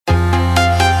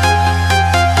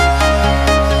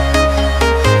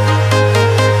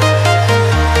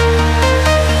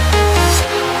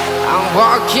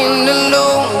walking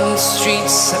alone, the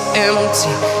streets are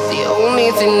empty. The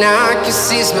only thing I can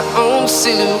see is my own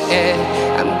silhouette.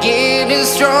 I'm getting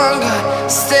stronger,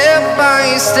 step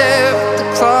by step. The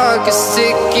clock is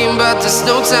ticking, but there's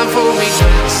no time for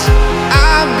regrets.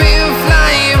 I've been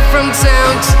flying from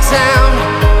town to town,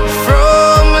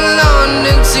 from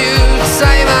London to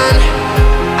Taiwan.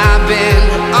 I've been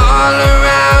all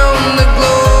around the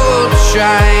globe,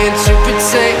 trying to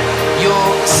protect your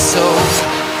soul.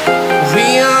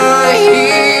 We are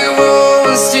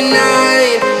heroes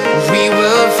tonight. We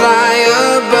will fly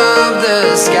above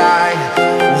the sky.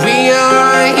 We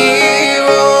are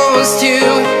heroes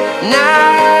tonight.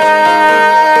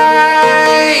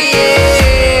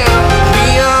 Yeah.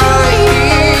 We are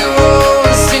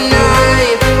heroes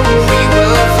tonight. We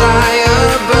will fly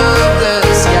above the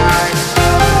sky.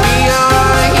 We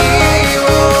are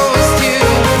heroes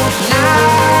tonight.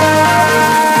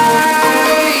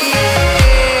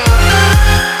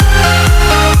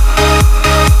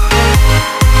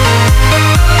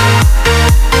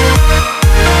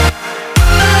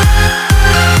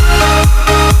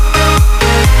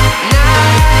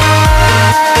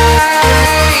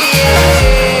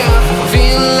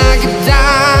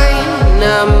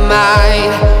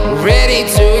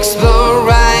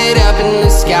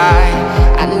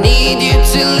 I need you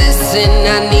to listen,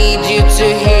 I need you to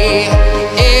hear,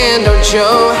 and don't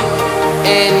show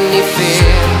any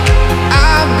fear.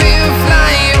 I've been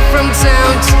flying from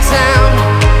town to town,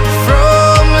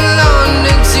 from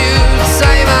London to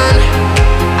Taiwan.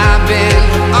 I've been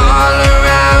all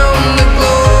around the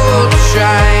globe,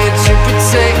 trying to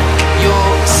protect your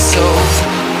soul.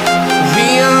 We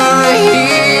are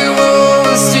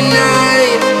heroes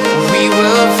tonight. We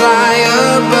will fly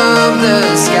above the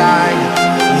sky.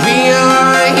 We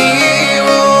are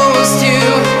heroes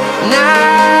tonight.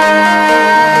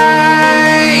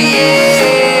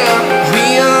 Yeah. We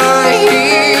are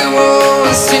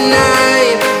heroes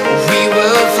tonight. We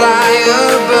will fly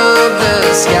above the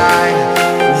sky.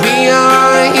 We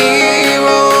are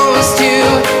heroes tonight.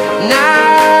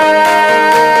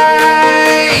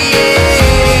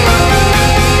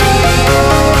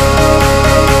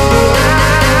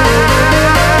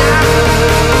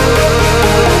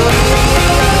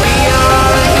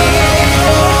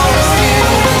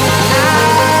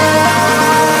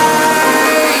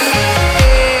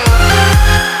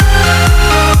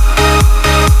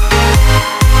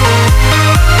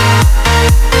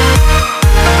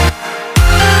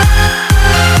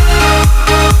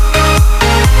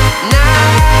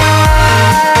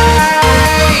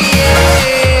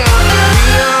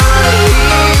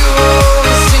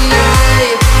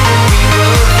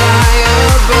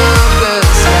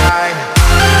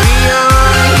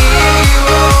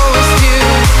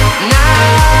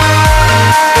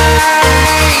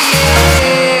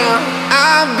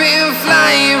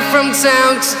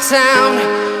 Town to town,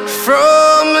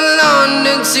 from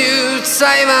London to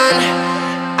Taiwan.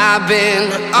 I've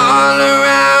been all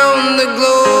around the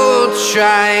globe,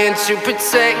 trying to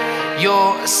protect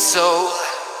your soul.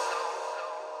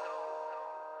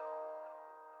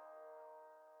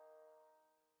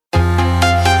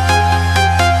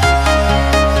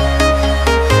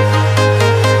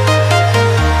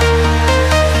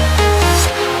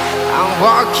 I'm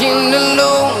walking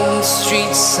alone, the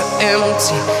streets are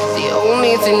empty. The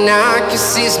only thing I can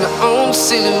see is my own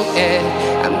silhouette.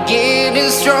 I'm getting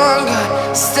stronger,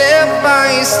 step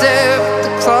by step. The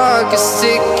clock is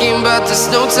ticking, but there's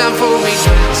no time for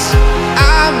regrets.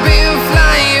 I've been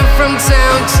flying from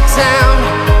town to town,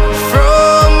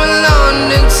 from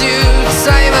London to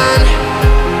Taiwan.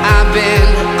 I've been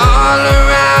all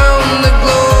around the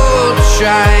globe,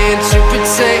 trying to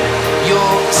protect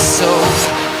your soul.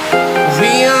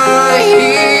 We are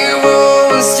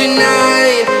heroes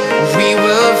tonight. We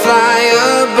will fly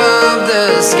above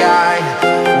the sky.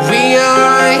 We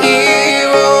are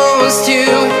heroes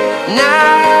tonight.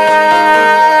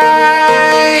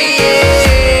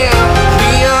 Yeah.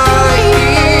 We are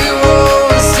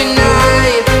heroes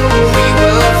tonight. We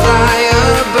will fly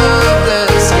above the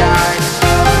sky.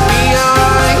 We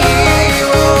are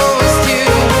heroes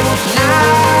tonight.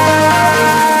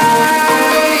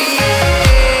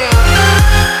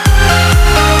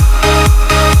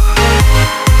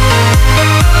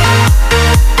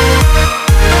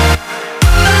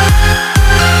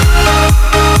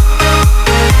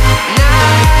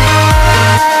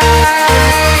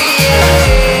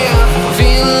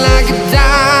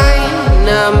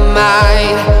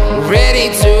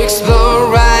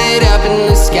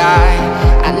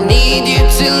 I need you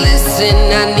to listen,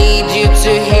 I need you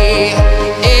to hear,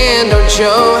 and don't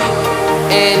show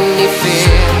any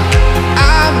fear.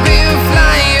 I've been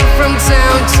flying from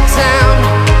town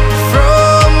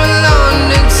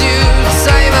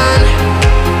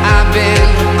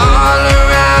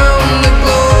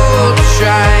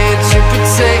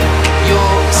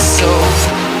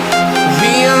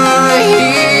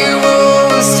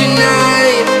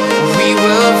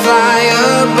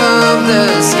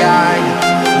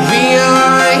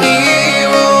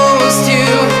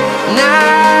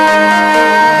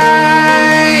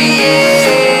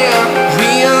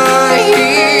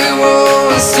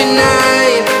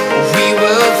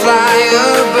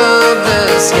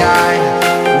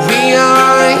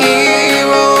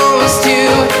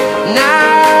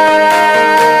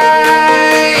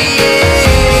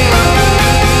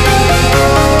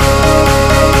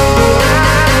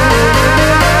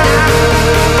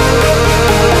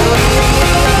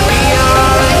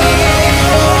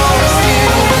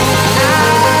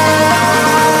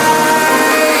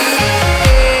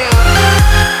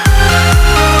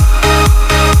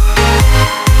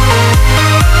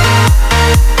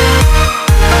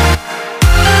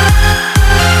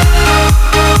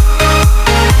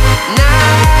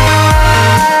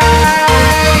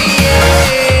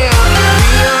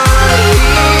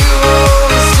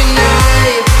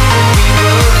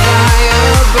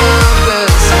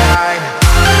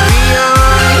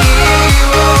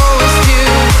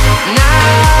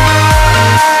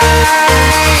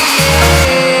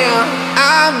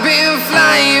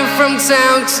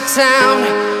town,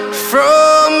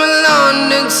 from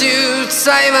London to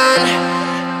Taiwan.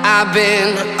 I've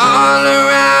been all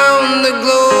around the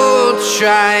globe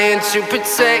trying to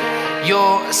protect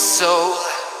your soul.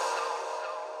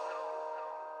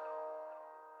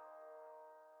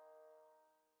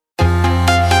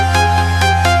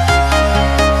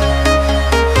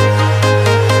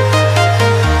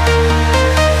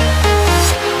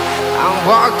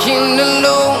 Walking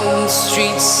alone, the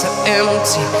streets are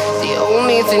empty. The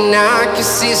only thing I can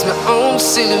see is my own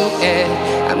silhouette.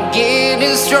 I'm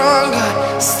getting stronger,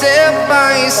 step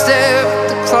by step.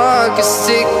 The clock is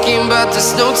ticking, but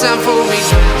there's no time for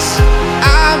regrets.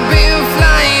 I've been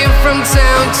flying from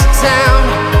town to town,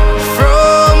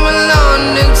 from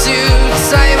London to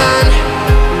Taiwan.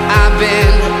 I've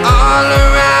been all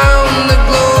around the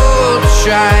globe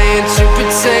trying to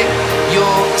protect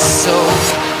your soul.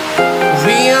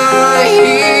 We are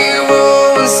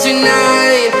heroes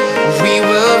tonight. We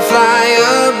will fly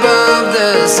above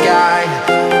the sky.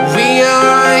 We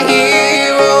are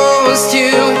heroes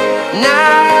tonight.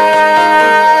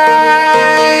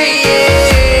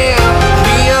 Yeah.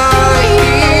 We are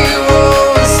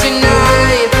heroes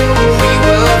tonight. We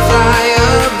will fly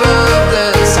above the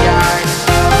sky.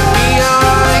 We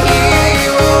are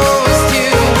heroes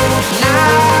tonight.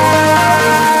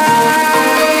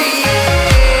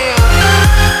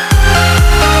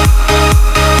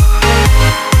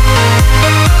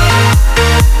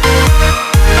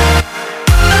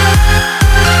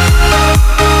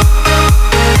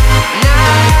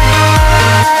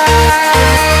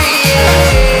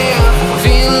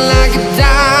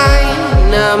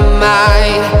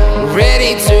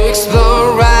 Ready to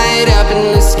explore right up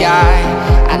in the sky.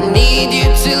 I need you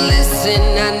to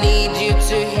listen